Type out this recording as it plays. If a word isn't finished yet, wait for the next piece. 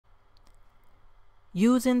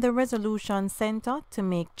using the resolution center to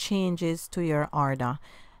make changes to your order.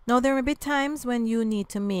 Now, there will be times when you need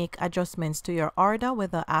to make adjustments to your order,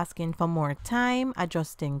 whether asking for more time,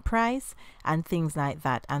 adjusting price, and things like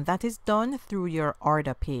that. And that is done through your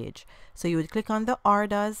order page. So you would click on the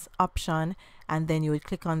orders option, and then you would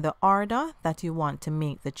click on the order that you want to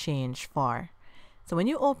make the change for. So when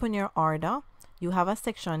you open your order, you have a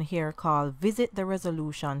section here called Visit the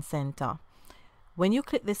Resolution Center. When you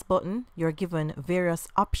click this button, you're given various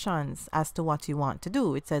options as to what you want to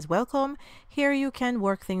do. It says, welcome. Here you can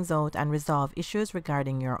work things out and resolve issues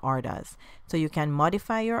regarding your orders. So you can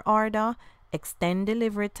modify your order, extend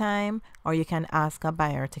delivery time, or you can ask a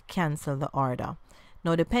buyer to cancel the order.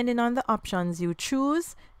 Now, depending on the options you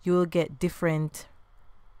choose, you will get different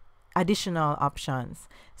additional options.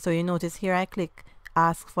 So you notice here I click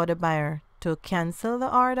ask for the buyer to cancel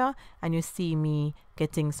the order, and you see me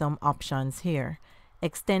getting some options here.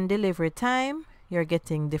 Extend delivery time, you're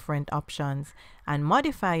getting different options, and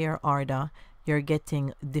modify your order, you're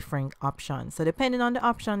getting different options. So depending on the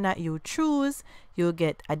option that you choose, you'll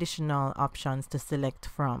get additional options to select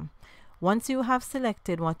from. Once you have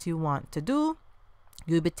selected what you want to do,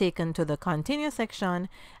 you'll be taken to the continue section,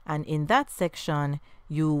 and in that section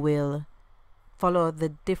you will follow the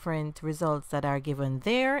different results that are given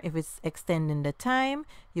there. If it's extending the time,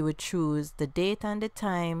 you would choose the date and the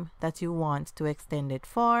time that you want to extend it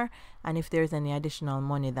for, and if there's any additional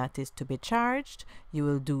money that is to be charged, you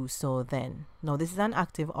will do so then. Now, this is an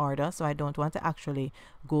active order, so I don't want to actually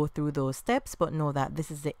go through those steps, but know that this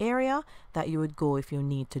is the area that you would go if you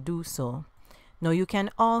need to do so. Now, you can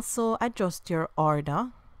also adjust your order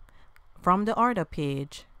from the order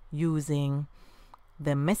page using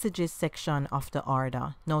the messages section of the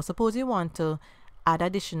order. Now, suppose you want to add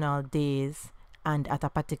additional days and at a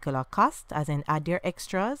particular cost, as in add your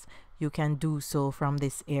extras, you can do so from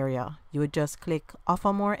this area. You would just click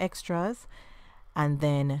offer more extras, and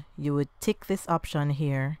then you would tick this option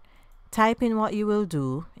here, type in what you will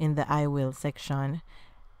do in the I will section,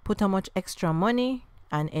 put how much extra money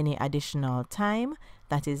and any additional time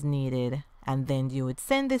that is needed, and then you would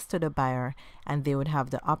send this to the buyer, and they would have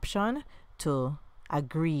the option to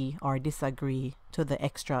agree or disagree to the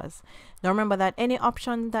extras. Now, remember that any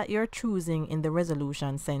option that you're choosing in the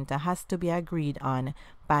resolution center has to be agreed on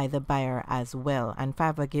by the buyer as well, and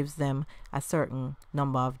Fiverr gives them a certain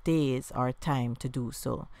number of days or time to do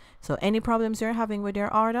so. So any problems you're having with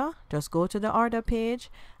your order, just go to the order page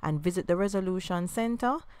and visit the resolution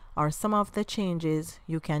center, or some of the changes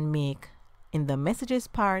you can make in the messages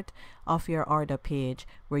part of your order page,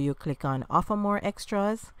 where you click on offer more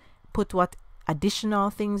extras, put what additional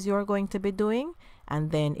things you're going to be doing,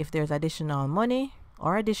 and then if there's additional money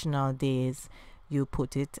or additional days, you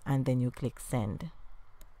put it and then you click send.